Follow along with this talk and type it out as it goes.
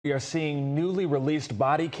We are seeing newly released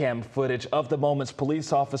body cam footage of the moments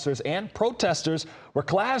police officers and protesters were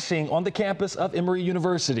clashing on the campus of Emory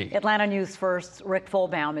University. Atlanta News First's Rick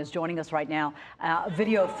Fulbaum is joining us right now.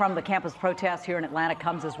 Video from the campus protests here in Atlanta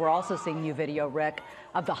comes as we're also seeing new video, Rick,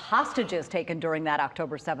 of the hostages taken during that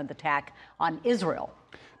October 7th attack on Israel.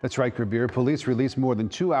 That's right, Kabir. Police released more than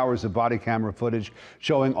 2 hours of body camera footage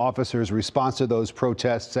showing officers' response to those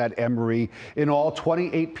protests at Emory. In all,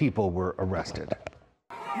 28 people were arrested.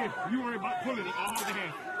 Here, you worry about pulling it all the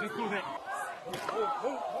hand. Just pull that. What did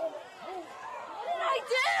I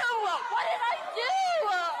do? What did I do?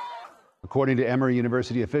 According to Emory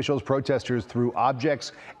University officials, protesters threw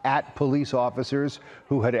objects at police officers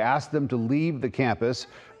who had asked them to leave the campus.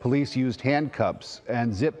 Police used handcuffs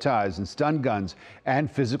and zip ties and stun guns and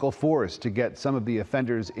physical force to get some of the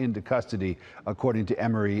offenders into custody, according to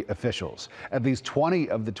Emory officials. At least 20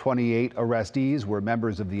 of the 28 arrestees were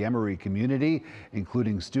members of the Emory community,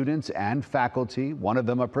 including students and faculty, one of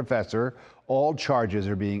them a professor. All charges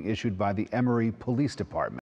are being issued by the Emory Police Department.